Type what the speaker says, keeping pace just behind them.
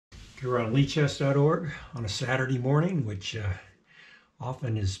Here on leechess.org on a Saturday morning, which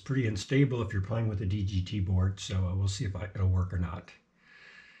often is pretty unstable if you're playing with a DGT board, so we'll see if it'll work or not.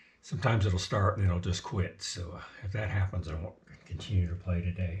 Sometimes it'll start and it'll just quit, so if that happens I won't continue to play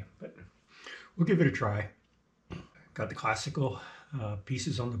today, but we'll give it a try. Got the classical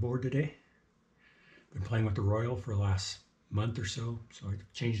pieces on the board today. Been playing with the Royal for the last month or so, so I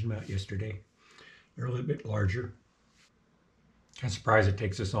changed them out yesterday. They're a little bit larger. Kind of surprised it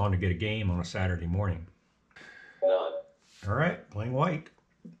takes us on to get a game on a Saturday morning. None. All right, playing white.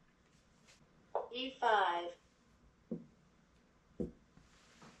 E5.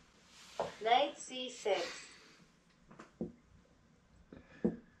 Knight C6.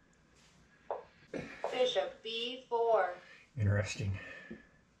 Bishop B4. Interesting.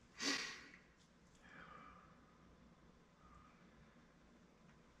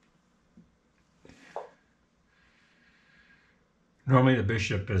 Normally the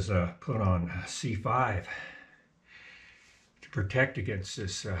bishop is put on C5 to protect against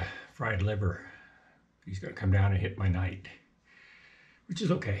this fried liver. He's going to come down and hit my knight, which is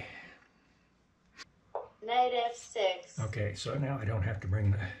okay. Knight F6. Okay, so now I don't have to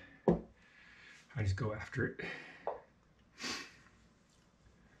bring the... I just go after it.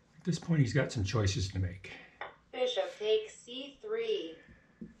 At this point he's got some choices to make. Bishop takes C3.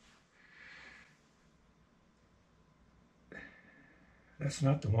 That's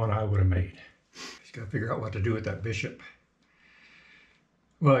not the one I would have made. He's got to figure out what to do with that bishop.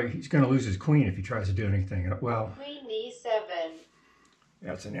 Well, he's going to lose his queen if he tries to do anything. Well, Queen E7.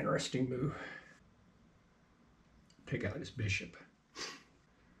 that's an interesting move. Take out his bishop.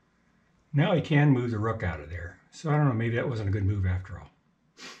 Now he can move the rook out of there. So I don't know, maybe that wasn't a good move after all.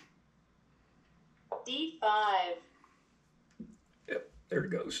 D5. Yep, there it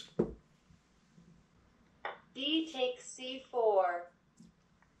goes. D takes C4.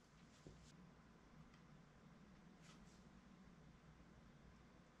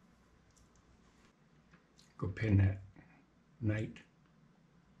 Go pin that knight.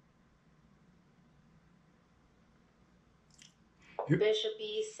 Here. Bishop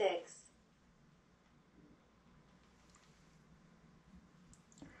E6.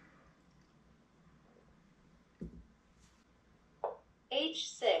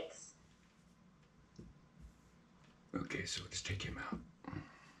 H6. Okay, so let's take him out.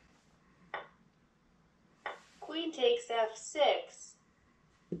 Queen takes F6.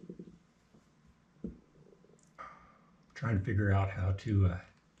 Trying to figure out how to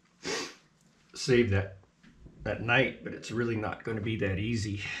save that knight, but it's really not going to be that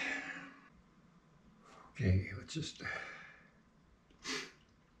easy. Okay, let's just...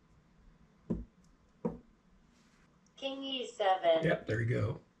 King E7. Yep, there you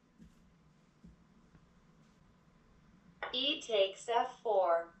go. E takes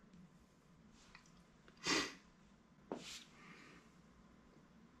F4.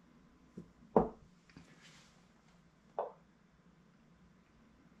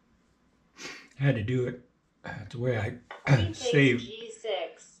 I had to do it. That's the way I Queen save. takes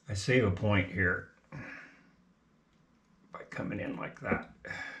G6. I save a point here by coming in like that.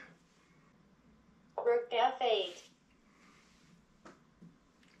 Rook F8.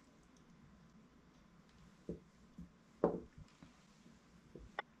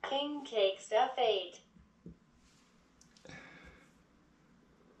 King takes F8.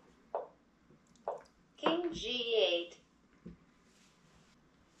 King G8.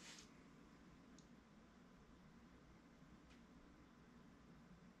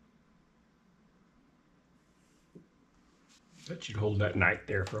 That should hold that knight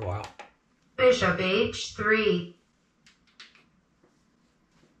there for a while. Bishop H3.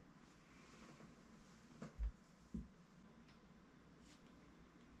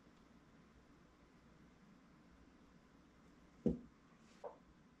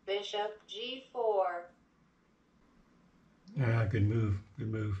 Bishop G4. Ah, good move. Good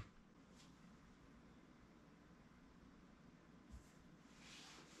move.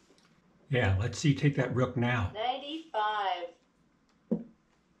 Yeah, let's see. Take that rook now. Knight E5.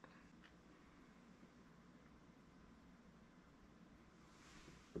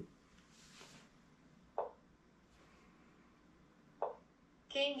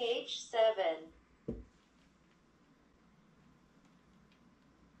 King H7.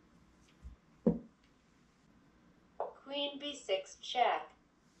 Queen B6 check.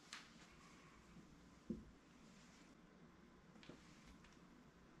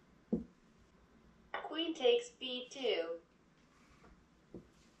 Queen takes B2.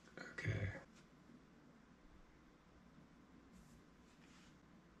 Okay.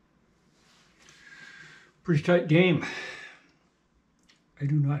 Pretty tight game. I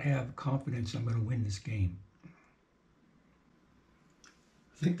do not have confidence I'm going to win this game. I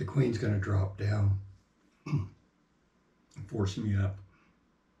think the queen's going to drop down and force me up.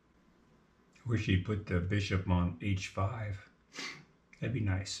 I wish he'd put the bishop on h5. That'd be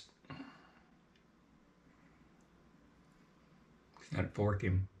nice. Not fork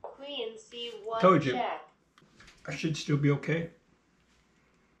him. Queen C1 Told you. check. I should still be okay.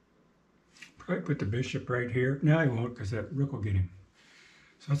 Probably put the bishop right here. No, he won't, because that rook will get him.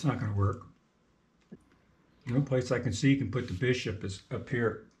 So that's not going to work. The only place I can see you can put the bishop is up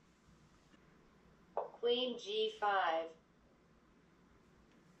here. Queen G5.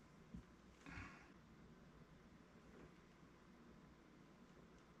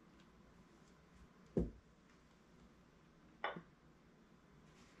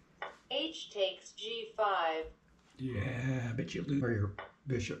 H takes G5. Yeah, I bet you lose your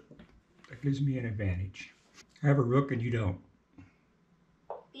bishop. That gives me an advantage. I have a rook and you don't.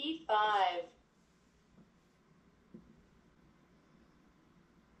 B5.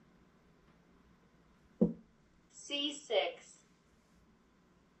 C6.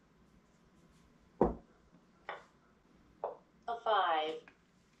 A5.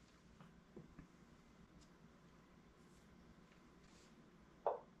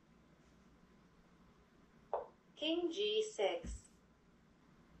 King G6.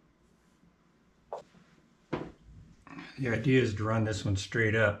 The idea is to run this one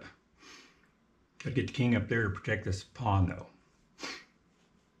straight up. Gotta get the king up there to protect this pawn though.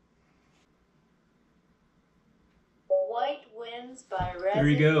 White wins by resignation. There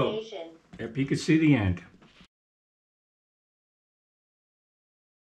you go. Yep, you can see the end.